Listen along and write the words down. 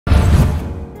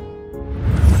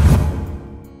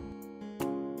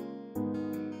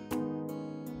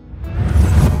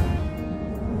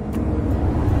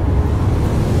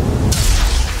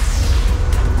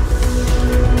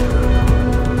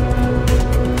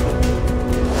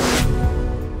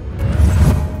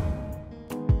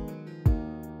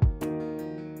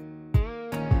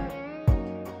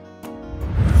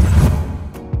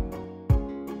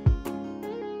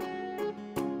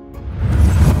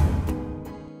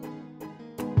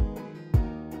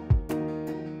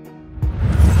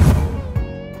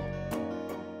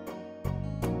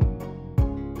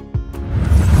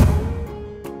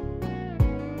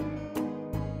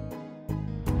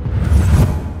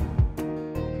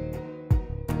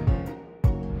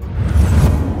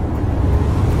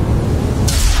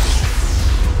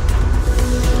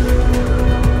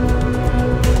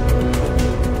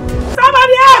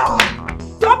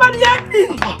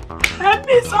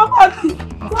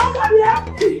Somebody help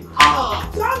me!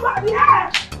 Somebody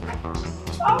help!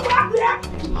 Somebody help!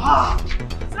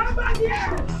 Somebody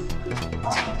help!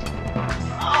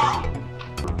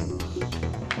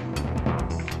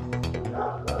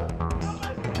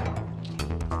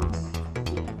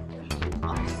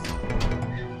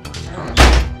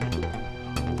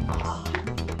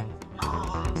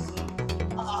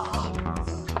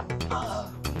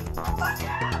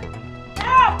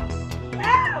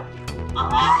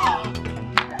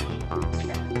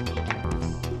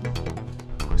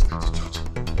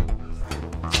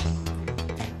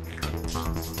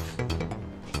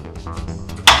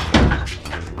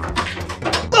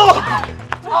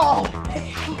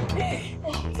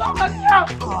 Somebody help!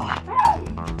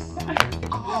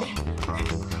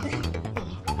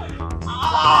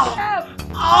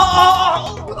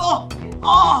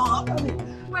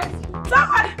 Wait,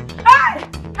 somebody! Hey!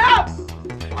 Help!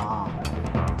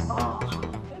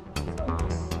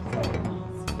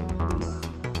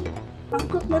 I'm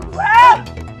coming. Help!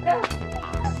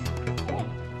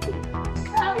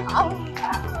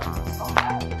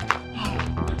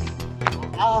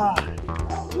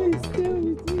 Please stay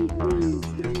with me, please.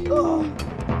 Stay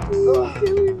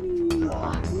with me.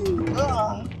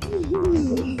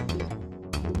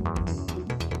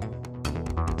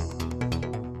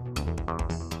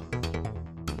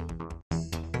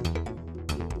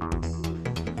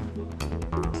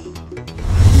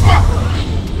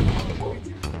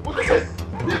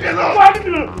 Leave me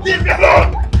alone! Leave me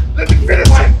alone! Let me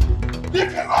finish him! Leave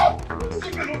me alone!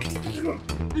 Leave me alone!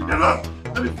 Leave me alone!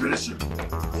 Let me finish him!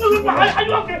 Are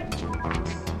you okay?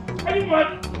 Are you mad?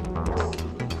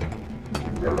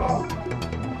 Leave me alone!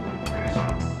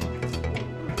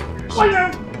 Why now?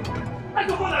 I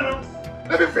don't want to know.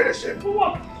 Let me finish him! For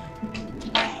what?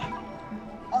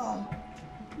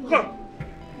 Come.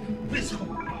 Please come.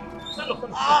 Stand up.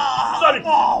 Sorry.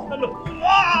 Stand up.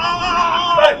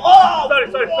 Sorry.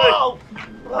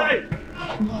 Hey.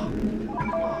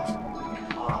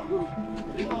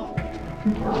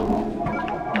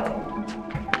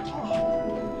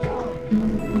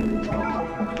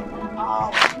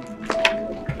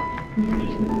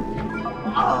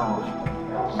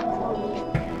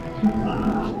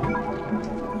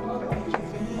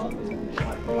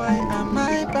 Why am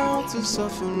I bound to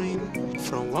suffering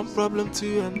from one problem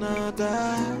to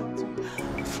another?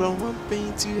 From one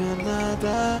pain to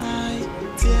another.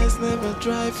 Tears never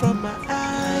dry from my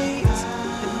eyes,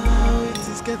 and now it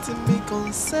is getting me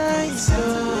concerned. So,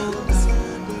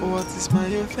 what is my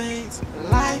offense?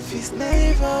 Life is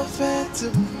never fair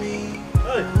to me.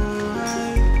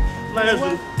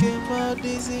 What came out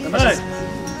this evening?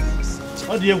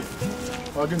 What do you?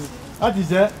 That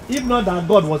is if not that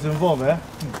God was involved,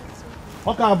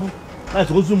 Okafor,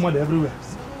 that's also money everywhere.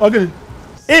 Okay.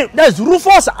 If there's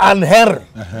Rufus and Henry.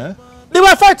 They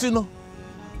were fighting, you know.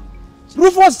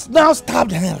 Rufus now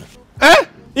stabbed Henry.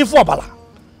 If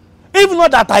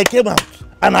not that I came out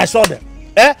and I saw them,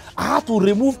 I had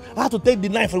to take the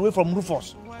knife away from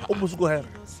Rufus. I almost go Henry.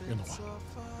 You know what?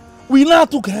 We now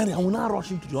took Henry and we now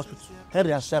rushed him to the hospital.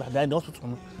 Henry and Sarah, they're in the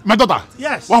hospital. My daughter?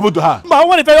 Yes. What happened to her? But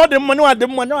what if I got the money, no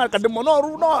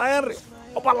Henry.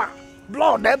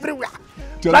 Blood everywhere.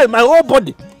 Like my whole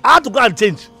body. I had to go and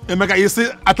change. Emeka, you see,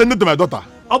 attended to my daughter.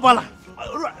 No,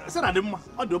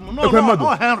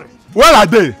 Henry. Where are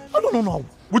they? I don't know.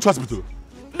 Which hospital?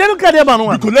 They don't care about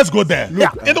one. Let's go there.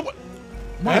 Yeah.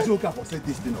 Okafor said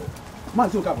this, you know.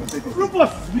 Okafor said this.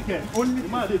 Rufus weekend. Only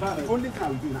thing I will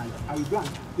do now. I will go and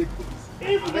take this.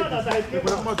 If not that I came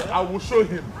out, I will show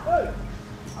him. I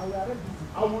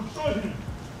will show him.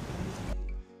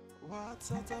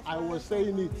 I was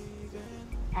saying it.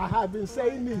 I have been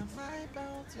saying it.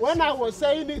 When I was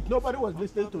saying it, nobody was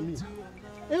listening to me.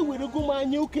 I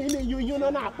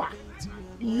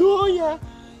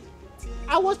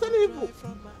was telling you,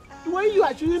 when you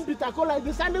are chewing bitter cola like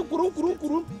this, that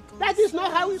is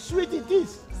not how sweet it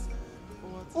is.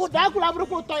 Let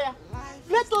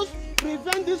us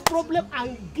prevent this problem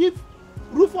and give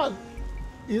Rufus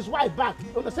his wife back.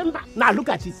 Understand that? Now look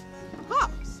at it.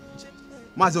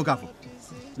 Okafor,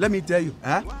 let me tell you,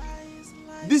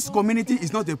 this community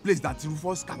is not a place that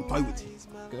Rufus can toy with.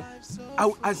 Okay.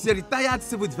 As a retired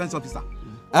civil defense officer,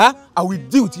 I will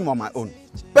deal with him on my own,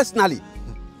 personally.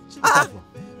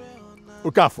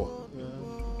 Okafor,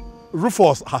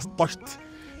 Rufus has touched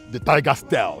the tiger's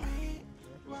tail.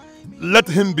 Let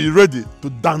him be ready to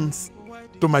dance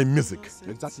to my music.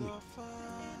 Exactly.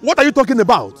 What are you talking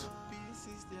about?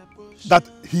 That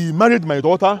he married my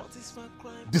daughter,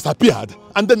 disappeared,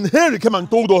 and then Henry came and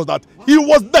told us that he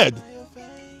was dead.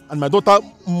 And my daughter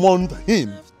mourned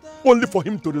him, only for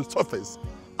him to resurface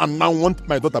and now want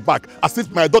my daughter back, as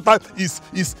if my daughter is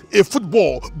a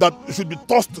football that should be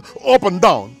tossed up and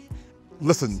down.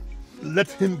 Listen, let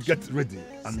him get ready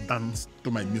and dance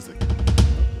to my music.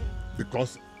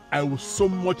 Because I will so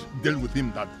much deal with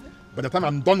him that by the time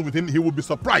I'm done with him, he will be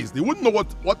surprised. He wouldn't know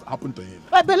what happened to him.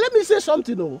 But let me say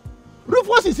something, though.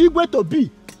 Rufus is equal to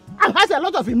be and has a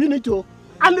lot of immunity.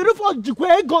 And Rufus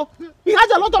Jikwego, he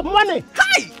has a lot of money.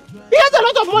 Hi! He has a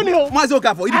lot of money. Mazi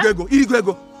Okafor,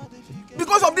 Idigwego.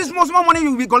 Because of this small money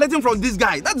you will be collecting from this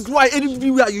guy. That is why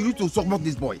everywhere you need to support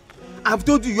this boy. I have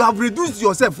told you, you have reduced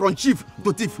yourself from chief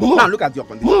to thief. Now look at your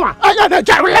condition.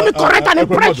 Let me correct an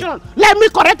impression. Let me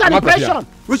correct an impression.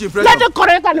 Which impression? Let me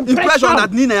correct an impression. Impression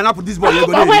that Nina and put this boy.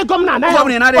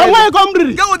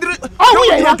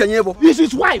 He's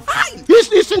his wife.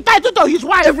 He's entitled to his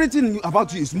wife. Everything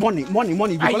about you is money. You're collecting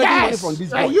money from this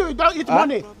boy. You don't eat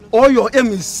money. All your aim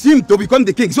is him to become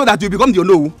the king so that you become the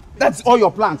Ono. That's all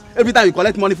your plans. Every time you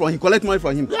collect money from him,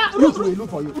 Yeah, Rufus will look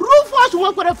for you. Rufus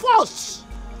work with a force.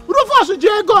 Rufus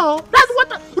Diego. That's what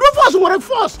Rufus was a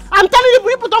force. I'm telling you,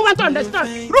 people don't want to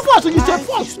understand. Rufus is a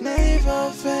force.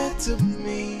 Never fair to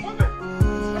me.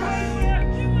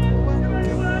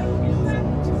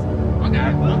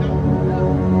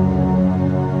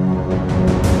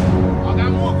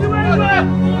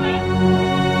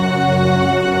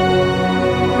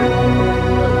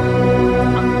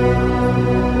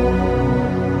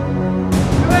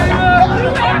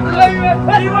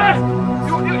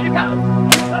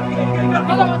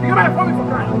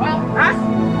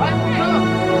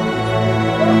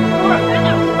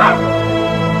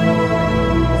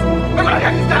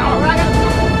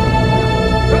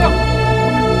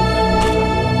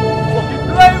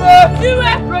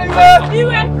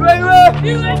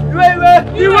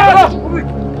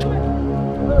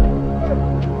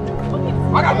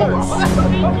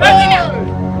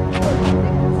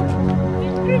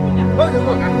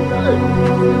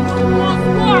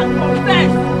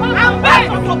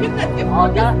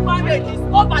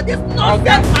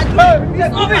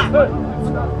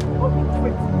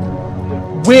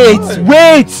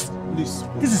 Wait!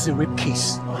 This is a rape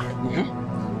case.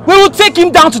 We will take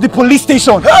him down to the police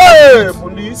station. Hey,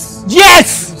 police?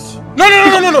 Yes! No.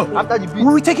 After the beat. We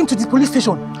will take him to the police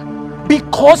station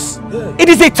because it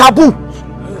is a taboo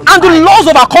and the laws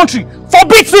of our country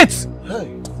forbids it.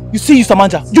 You see,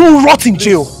 Samanja, you will rot in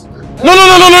jail.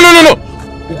 No.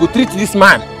 We go treat this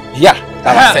man here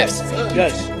ourselves.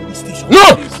 Yes.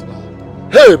 No!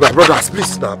 Hey, my brothers,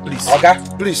 please now, please. Okay.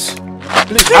 Please.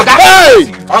 Okay.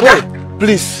 Hey! Okay.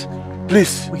 Please.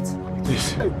 Wait.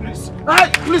 Please. Hey,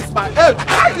 please, my head.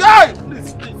 Hey,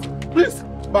 please,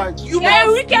 my. You are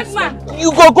a wicked man.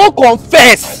 You go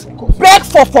confess. Beg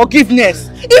for forgiveness.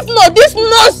 If not, this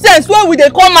nonsense when we dey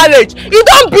call marriage, it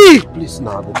don't be. Please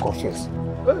now, I go confess.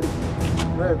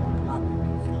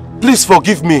 Please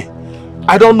forgive me.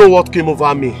 I don't know what came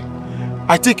over me.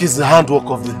 I think it's the handwork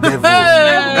of the devil.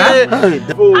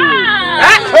 Devil.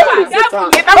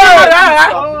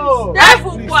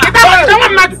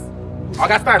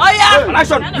 Oh yeah.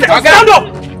 Stand up.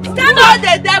 Stand up,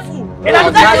 the devil.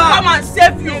 Let me come and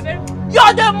save you.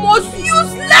 You're the most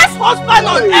useless husband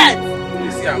on earth.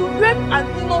 You raped an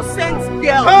innocent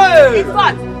girl. In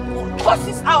fact,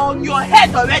 curses are on your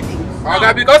head already.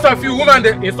 Okay, because of you, woman,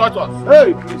 they insult us.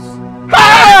 Hey, please.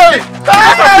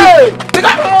 Because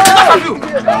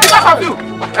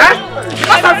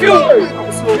of you.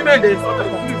 Women, they insult us.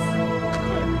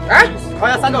 Oh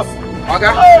yeah, stand up.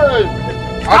 Okay.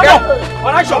 Okay.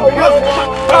 On action.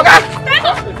 Okay.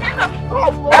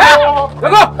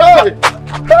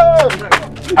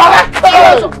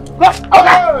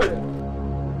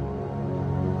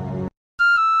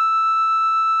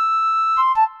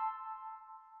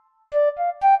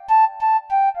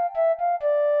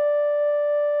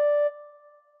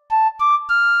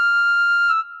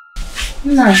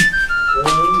 Nine.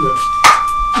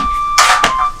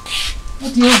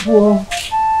 What do you for?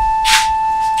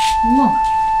 No.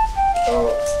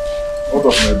 What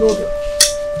of my daughter?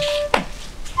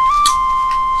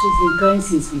 She's been crying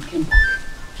since we came back.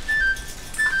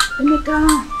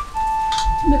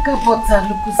 Emeka bought her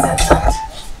Lucozade.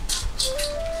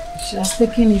 She has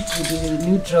taken it to the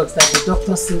new drugs that the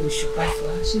doctor said we should buy for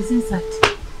her. She's inside.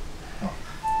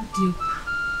 What do you?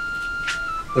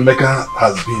 Emeka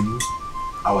has been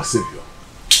our savior.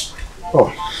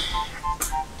 Oh.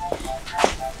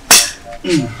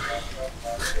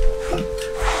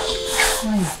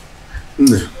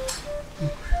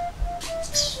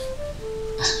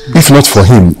 If not for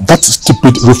him, that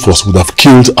stupid Rufus would have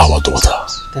killed our daughter.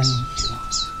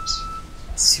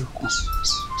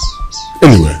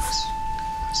 Anyway,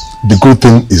 the good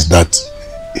thing is that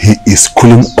he is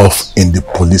cooling off in the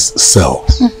police cell.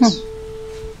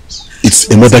 It's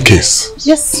a murder case.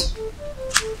 Yes.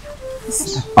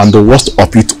 And the worst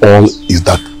of it all is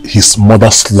that his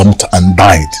mother slumped and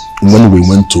died when we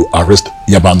went to arrest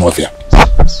Yaba Novia.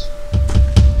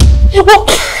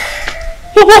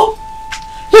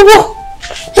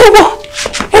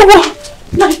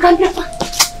 No, you can't be a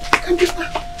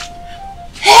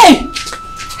Hey!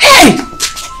 Hey!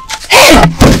 Hey!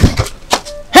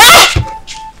 Hey!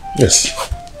 Yes.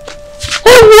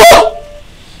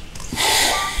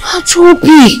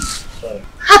 Achobi!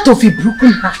 Heart of a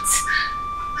broken heart.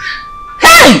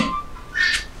 Hey!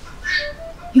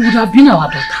 He would have been our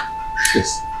daughter.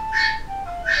 Yes.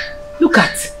 Look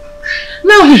at.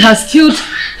 Now he has killed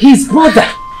his brother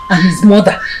and his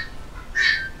mother.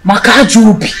 Maka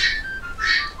Achobi.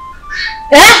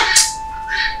 Eh?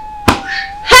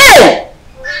 Hey!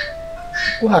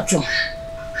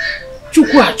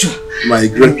 Chukwacho. My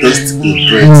greatest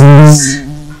regret is...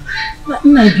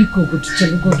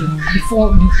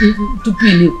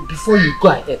 Before you go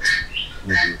ahead.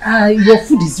 Your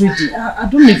food is ready. I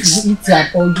don't know if you eat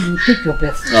it or you take your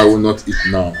breakfast. I will not eat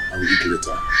now. I will eat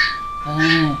later.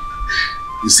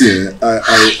 You see,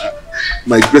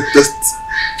 my greatest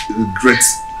regret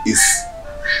is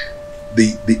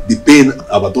the pain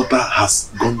our daughter has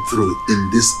gone through in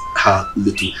this her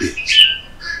little age.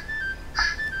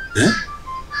 Eh?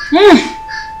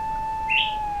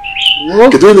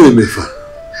 Keduni mefa.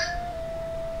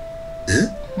 Eh?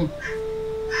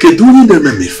 Keduni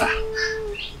mefa.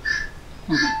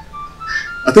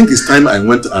 I think it's time I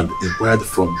went and inquired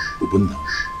from Ubunda,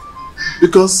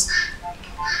 because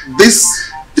this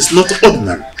is not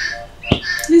ordinary.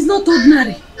 It's not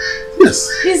ordinary. Yes.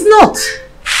 It's not.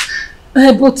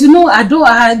 But you know, I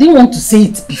didn't want to say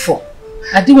it before.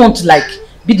 I didn't want to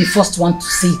be the first one to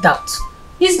say it out.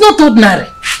 It's not ordinary.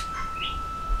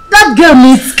 That girl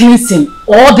needs cleansing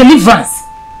or deliverance.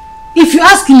 If you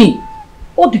ask me,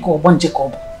 what do you call Bon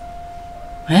Jacob?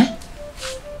 Eh?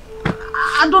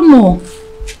 I don't know.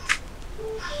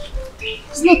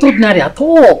 It's not ordinary at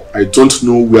all. I don't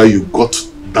know where you got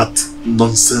that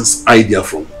nonsense idea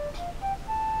from.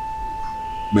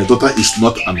 My daughter is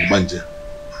not an Obanje.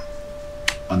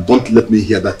 And don't let me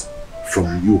hear that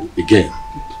from you again.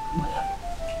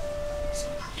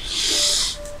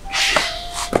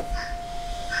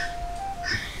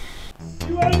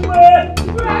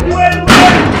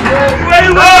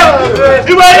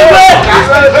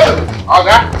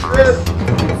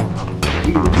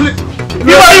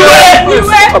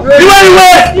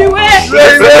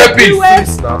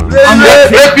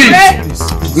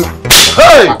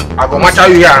 I go match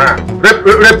you here.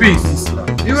 Rapist.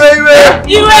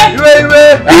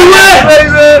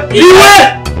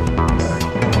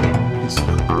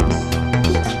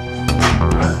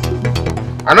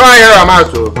 I know I hear your mouth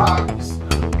too.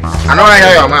 I know I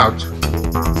hear your mouth.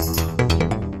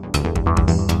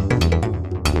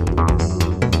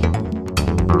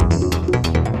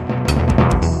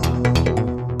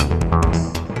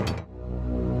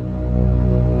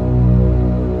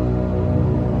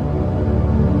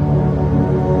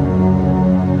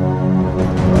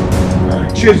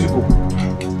 CHIZZY.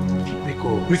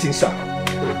 Greetings, sir.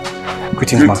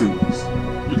 Greetings, ma'am.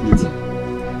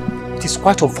 It is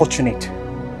quite unfortunate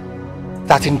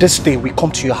that in this day we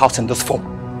come to your house in this form.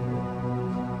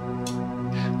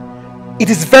 It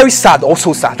is very sad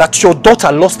also, sir, that your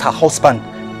daughter lost her husband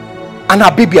and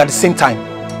her baby at the same time.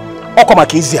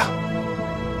 Okomakezia.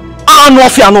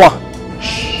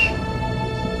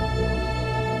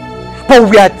 But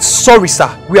we are sorry, sir.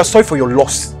 We are sorry for your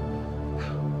loss.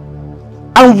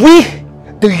 And we,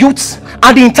 the youths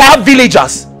and the entire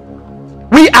villagers,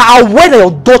 we are aware that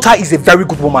your daughter is a very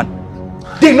good woman.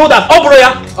 They know that.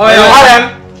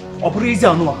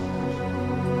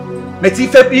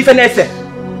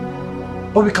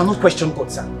 But we cannot question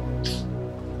God, sir.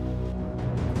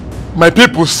 My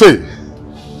people say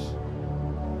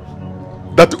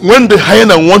that when the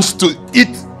hyena wants to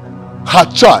eat her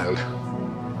child,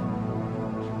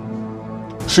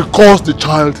 she calls the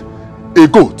child a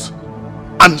goat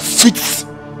and feeds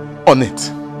on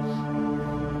it.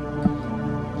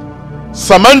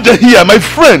 Samanja here, my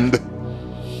friend,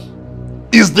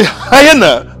 is the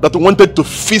hyena that wanted to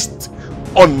feast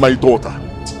on my daughter.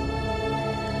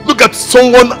 Look at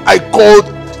someone I called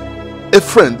a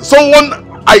friend, someone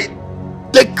I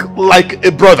take like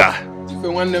a brother.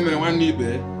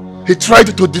 He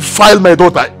tried to defile my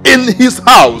daughter in his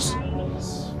house.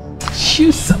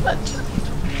 You, Samanja.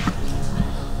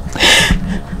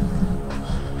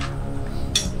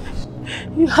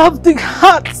 You have the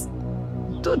heart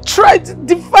to try to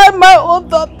define my own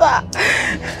daughter.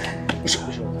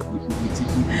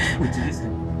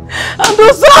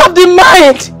 also have the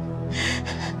mind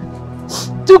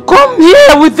to come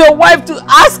here with your wife to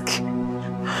ask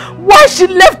why she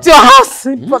left your house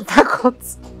in Port Harcourt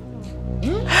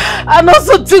and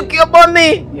also took your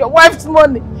money, your wife's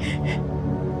money.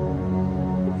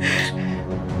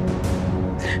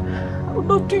 I will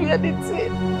not do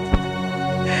anything.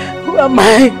 Who am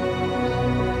I?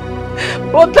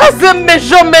 But that's the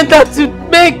measurement that you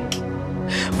make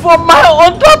for my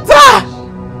own daughter.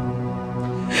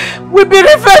 Will be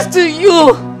reversed to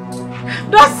you.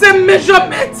 That same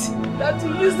measurement that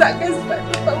you use against my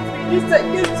daughter will be used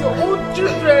against your own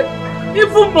children.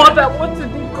 Even more than what you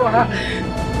did for her.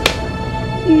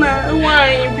 Nah,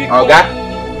 why? Because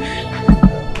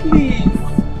please.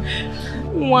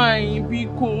 Why?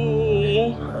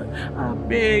 Because I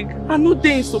beg. I know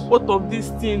they in support of this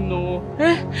thing, no.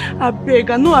 I beg.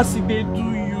 I know as if they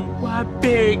do you. But I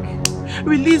beg.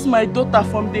 Release my daughter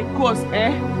from the cause,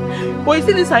 But you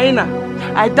see this hyena?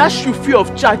 I dash you free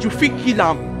of charge. You feel kill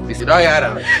him. You don't hear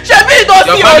them. Shebi, you don't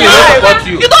see your life.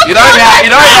 You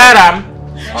don't hear them.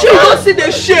 She don't see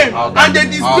the shame and the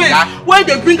disgrace when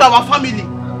they bring our family.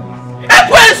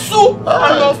 Ekwensu,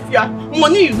 I love ya.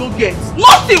 Money you no get.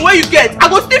 Nothing where you get. I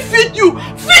go still feed you.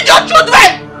 Feed your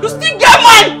children. You still get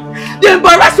mine. They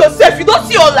embarrass yourself. You don't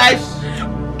see your life.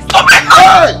 Stop it.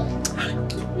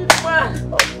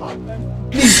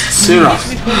 Please, Sarah.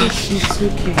 It's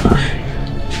okay.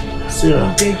 Sarah.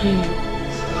 I'm begging you.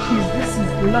 This is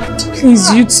blood.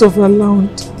 Please, youths of our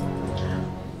land.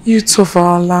 Youths of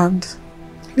our land.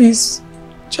 Please,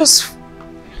 just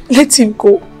let him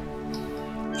go.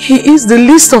 He is the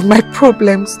least of my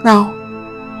problems now.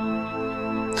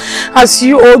 As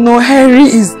you all know, Henry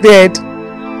is dead.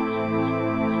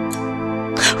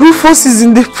 Rufus is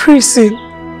in the prison.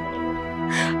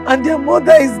 And their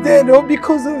mother is dead all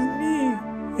because of me.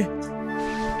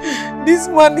 This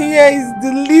man here is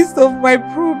the least of my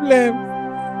problems.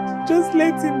 Just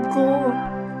let him go.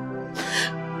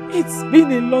 It's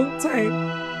been a long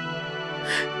time.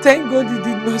 Thank God he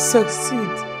did not succeed.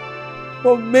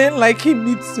 But men like him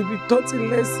needs to be taught a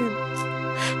lesson.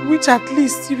 Which at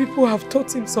least you people have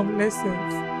taught him some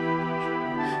lessons.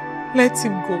 Let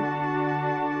him go.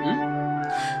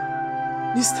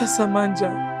 Mr.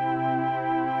 Samanja,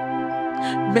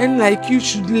 men like you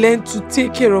should learn to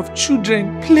take care of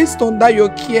children placed under your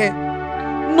care.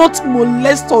 Not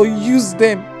molest or use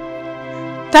them.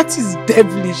 That is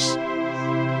devilish.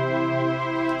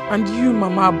 And you,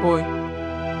 mama boy,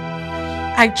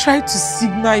 I tried to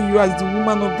signal you as the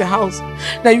woman of the house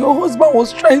that your husband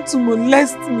was trying to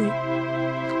molest me.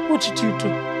 What did you do?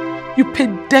 You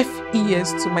paid deaf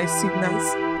ears to my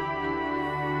signals.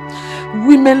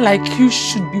 Women like you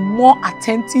should be more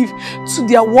attentive to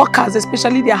their workers,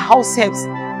 especially their house helps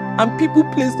and people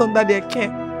placed under their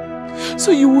care.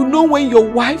 So you will know when your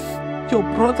wife, your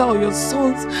brother or your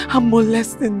sons are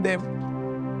molesting them.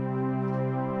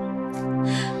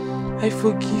 I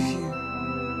forgive you.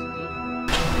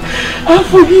 I've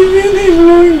forgiven him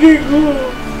long ago.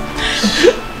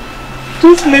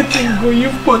 Just let him go.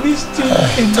 You've punished him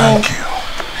enough.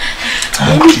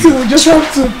 Thank you.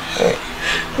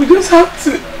 We just have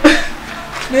to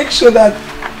make sure that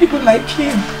people like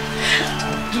him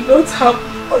do not have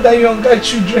other younger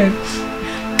children.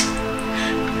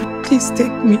 Please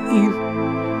take me in.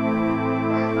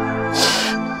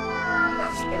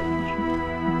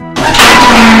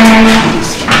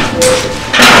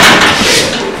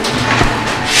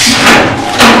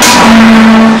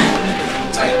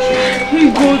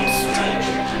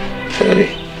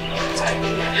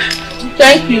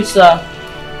 Thank you, sir.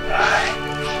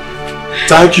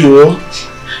 Thank you.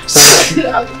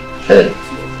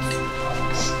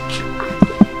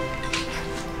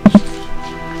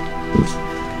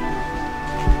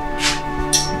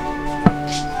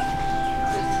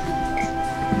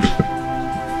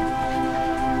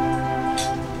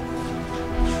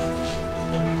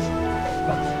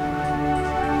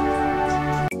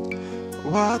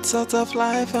 What sort of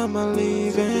life am I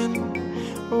living?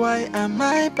 Why am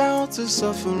I bound to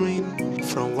suffering?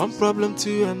 From one problem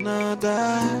to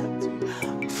another,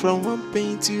 from one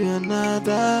pain to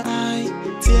another.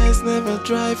 Tears never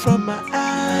dry from my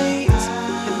eyes,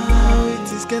 and now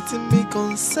it is getting me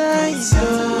concerned.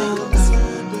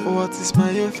 What is my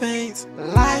offense?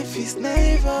 Life is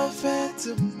never fair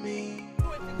to me.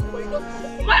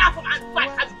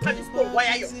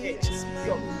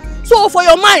 So for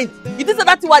your mind, you think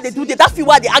that's what they do, that's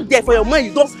why they act there for your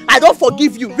mind. I don't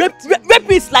forgive you.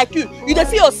 Rapists like you don't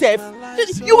see yourself.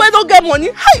 You will not get money.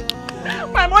 Hey,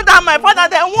 my mother and my father,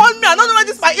 they want me. I don't know where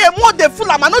this my ear. More they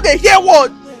fool. I know they hear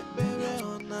word.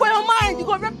 for your mind. You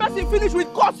go make person finish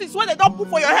with courses when they don't put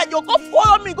for your head. You go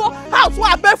follow me, go house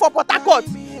where I beg for Port Harcourt.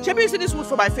 Shebi, you see this wood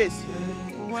for my face.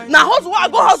 Now hustle where I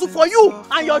go hustle for you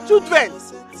and your children.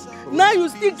 Now you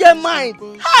still get mind.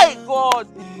 Hi God.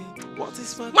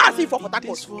 Massive for Port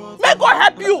Harcourt. May God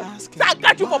help you. Say I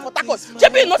got you for Port Harcourt.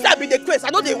 Shebi, you know say I be the grace. I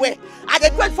know they wear. I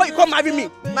the grace before you come marry me.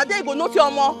 Now there you go know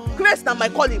your more. Grace na my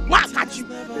calling. Ma catch you.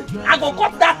 I go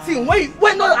cut that thing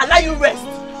when not allow you rest.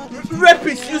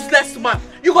 Rapist, useless man.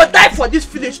 You go die for this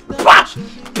village. Pass!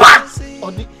 Pass!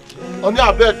 Onny,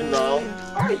 I beg now.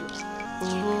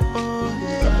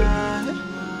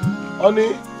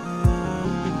 Onny.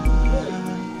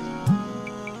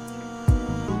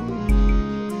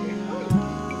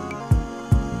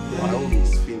 My own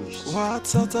is finished. What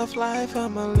sort of life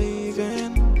am I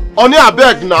living? Onny, I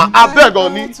beg now. I beg,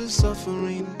 Onny.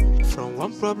 Suffering from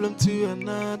one problem to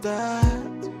another.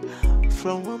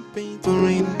 From one pain to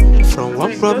rain, from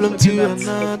one problem to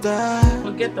another.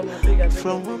 Forget about big.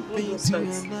 From one pain to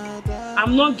another.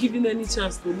 I'm not giving any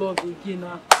chance to love again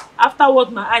now. After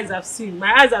what my eyes have seen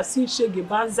Shege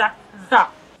Banza.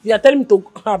 You are telling me to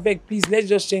beg, please, let's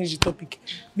just change the topic.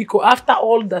 Because after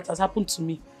all that has happened to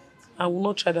me, I will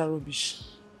not try that rubbish.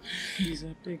 Please,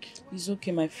 I beg. It's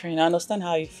okay, my friend. I understand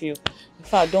how you feel. In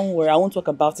fact, don't worry, I won't talk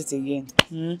about it again.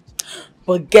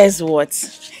 But guess what?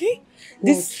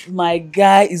 This my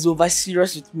guy is over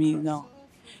serious with me now.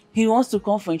 He wants to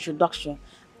come for introduction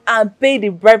and pay the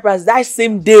bride price that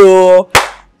same day. Oh,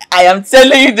 I am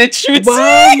telling you the truth.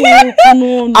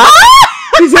 No.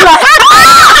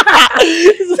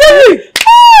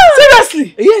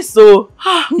 Seriously? Yes, so.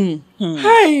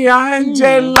 Hey,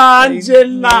 Angela.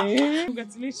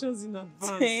 Congratulations in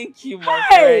advance. Thank you, my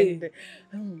friend.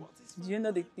 Do you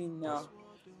know the thing now?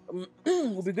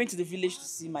 We'll be going to the village to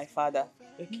see my father.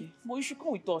 Okay. But you should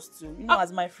come with us too. You know,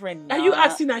 as my friend now. Are you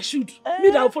asking I should? Me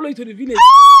that will follow you to the village.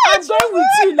 I'm going with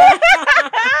you now.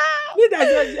 Me that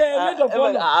made of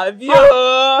honor.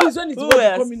 This one is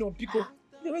coming up, Pico.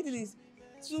 The way it is,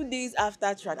 2 days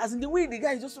after track, as in the way the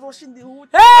guy is just rushing the whole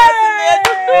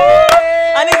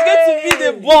and it's going to be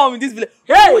the bomb in this village.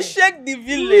 We'll shake the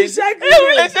village. When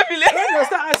you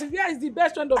start asking, where is the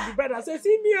best friend of the brother? I say,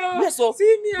 see me, oh. Yes, so.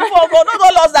 See me, oh. No,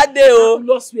 not lost that day, oh.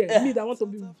 Lost where? Me that want to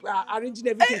be arranging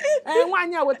everything. And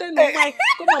 1 year, we're telling you,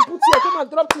 come and put here, come and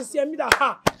drop this here. Me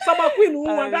that, Summer Queen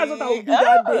woman, that's what I will do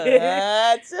that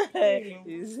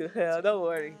day. Don't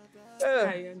worry.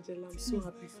 Hi, Angela, I'm so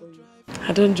happy for you.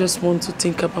 I don't just want to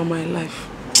think about my life.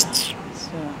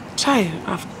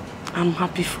 I'm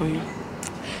happy for you.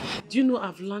 Do you know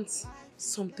I've learned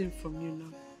something from you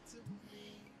now?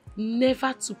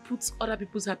 Never to put other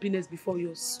people's happiness before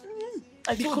yours.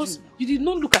 Because you did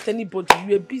not look at anybody.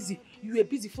 You were busy. You were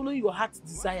busy following your heart's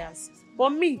desires. But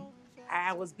me,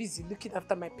 I was busy looking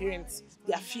after my parents,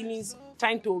 their feelings,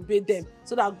 trying to obey them,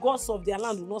 so that gods of their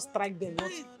land will not strike them.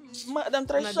 Madam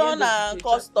tradition and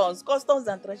customs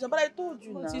and tradition. But I told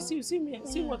you now.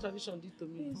 See what tradition did to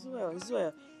me. It's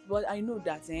well. But I know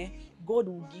that God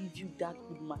will give you that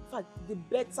good man. In fact, the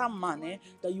better man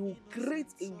that you will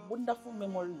create a wonderful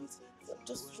memory with.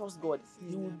 Just trust God.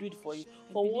 He will do it for you.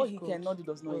 For what He cannot do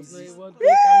does not exist.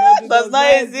 Does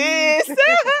not exist.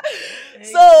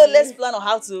 So let's plan on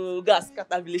how to go and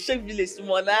scatter village, shake village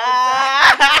tomorrow.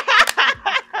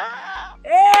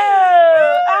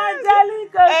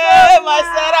 Angelica! Hey, my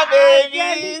Sarah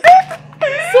baby!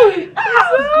 Sweet!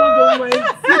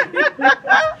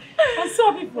 I'm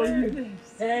so happy for you.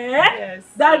 Yes.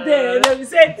 That day, we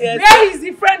said, where is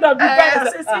the friend of the brother?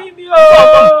 I said, see me,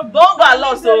 oh! Don't go and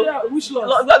lost, so. Which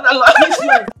lost? Which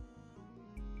lost?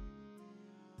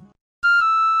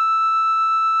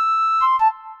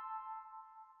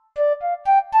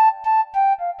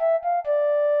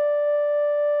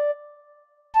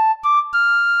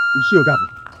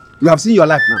 You have seen your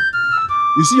life now.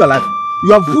 You see your life.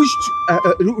 You have pushed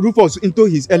Rufus into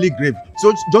his early grave.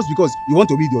 So just because you want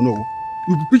to be the Ono,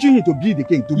 you'll be preaching him to be the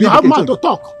king. You have man to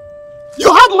talk.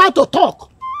 You have man to talk.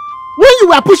 When you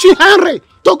were pushing Henry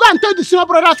to go and tell the senior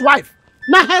brother's wife,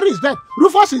 now Henry is dead,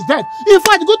 Rufus is dead. In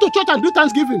fact, go to church and do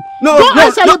Thanksgiving. No,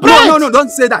 don't say that. Don't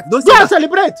say that. Go and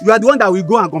celebrate. You are the one that will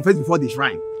go and confess before the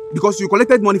shrine. Because you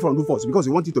collected money from Rufus because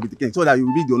you want you to be the king so that you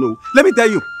will be the Ono. Let me tell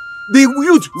you, the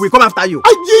youth will come after you. The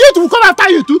youth will come after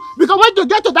you too. Because when you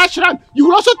get to that shrine, you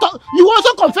will also talk, you will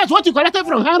also confess what you collected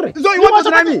from Henry. So you want to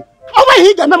deny me? Oh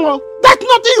my God, memo. That's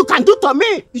nothing you can do to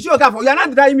me. You sure, Okafor, you are not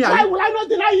denying me. Why will I not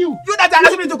deny you? You that are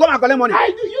asking me to come and collect money.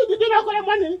 You did not collect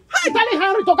money. I'm telling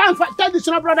Henry to go and tell the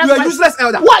senior brother. You are useless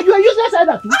elder. What? You are useless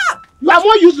elder too? You are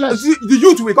more useless. The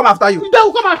youth will come after you. They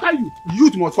will come after you. The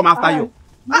youth must come after you.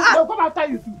 They will come after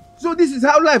you too. So this is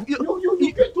how life. You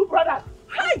kill two brothers.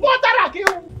 What are you?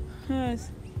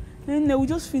 Yes. And we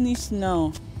just finished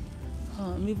now.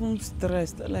 I'm even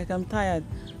stressed, like I'm tired.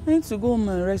 I need to go home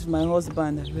and rest with my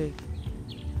husband, I beg.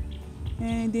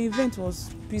 And the event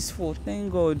was peaceful,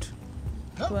 thank God.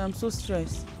 But I'm so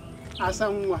stressed.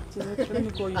 Asamwa. Let me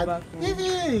call you back.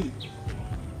 Hey!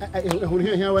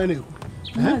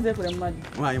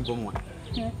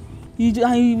 He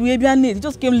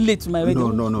just came late to my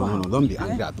wedding. No, don't be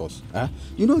angry at us.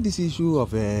 You know this issue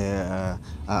of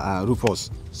Rufus,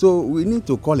 so we need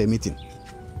to call a meeting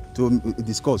to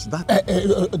discuss that.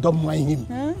 Don't mind him.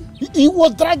 He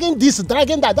was dragging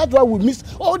that. That's why we missed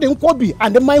all the Nkobi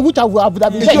and the mine which I would have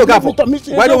been.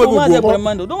 Why don't we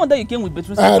go? Don't wonder you came with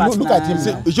Beatrice. Look at him.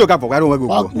 Why don't we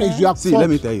go? See, let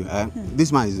me tell you,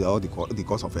 this man is all the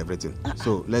cause of everything.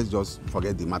 So let's just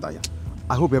forget the matter here.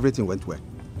 I hope everything went well.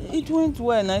 It went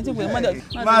well. I think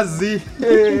Mazi.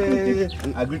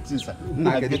 I greet you, sir.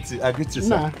 I greet you,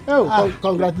 sir.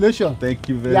 Congratulations. Thank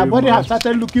you very much. Your body has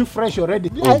started looking fresh already.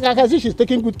 I can see she's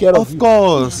taking good care of you.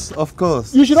 Of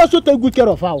course. You should also take good care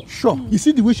of her. Sure. You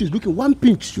see the way she's looking, one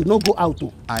pinch should not go out.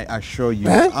 I assure you,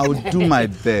 I will do my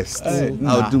best.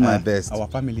 I'll do my best. Our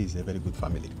family is a very good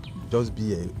family. Just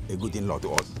be a good in-law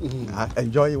to us.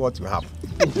 Enjoy what you have.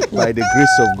 By the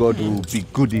grace of God, we will be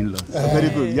good in-laws. Very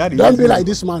good. Don't be like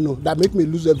this man that make me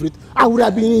lose everything. I would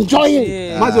have been enjoying.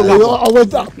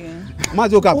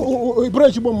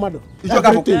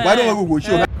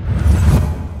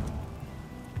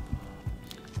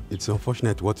 It's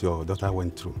unfortunate what your daughter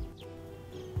went through.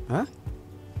 Huh?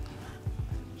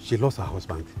 She lost her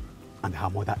husband and her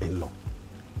mother-in-law.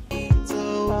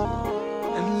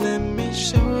 And let me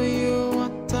show you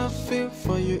what I feel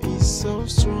for you is so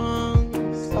strong.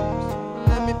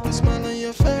 Let me put a smile on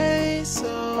your face,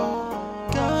 oh.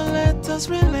 Girl, let us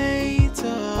relate,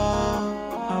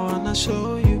 oh. I wanna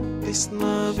show you this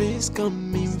love is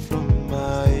coming from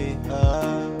my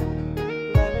heart.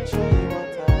 Let me show you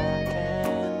what I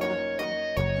can.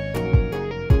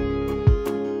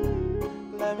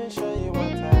 Let me show you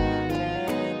what I can.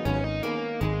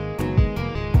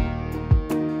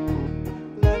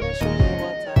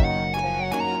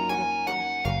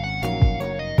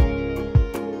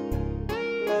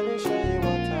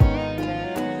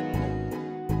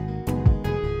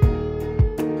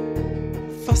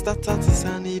 First I thought it's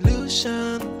an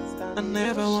illusion. I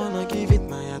never wanna give it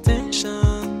my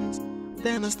attention.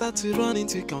 Then I start to run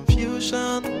into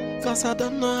confusion, cause I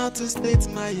don't know how to state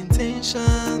my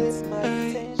intentions.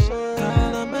 Hey,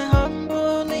 God, I'm a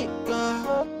humble nigga.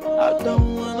 I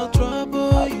don't wanna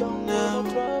trouble you now.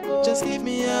 Just give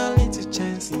me a little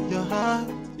chance in your heart.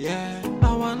 Yeah,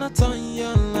 I wanna turn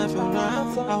your life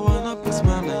around. I wanna put a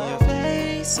smile on your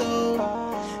face, oh.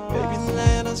 Baby,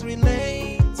 let us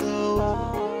relate,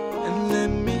 oh. And let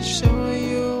me show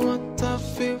you what I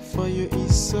feel for you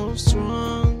is so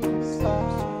strong.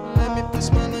 Let me put a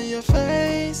smile on your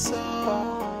face,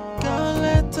 oh. Girl,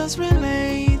 let us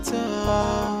relate,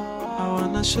 oh. I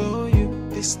wanna show you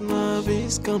this love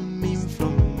is coming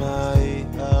from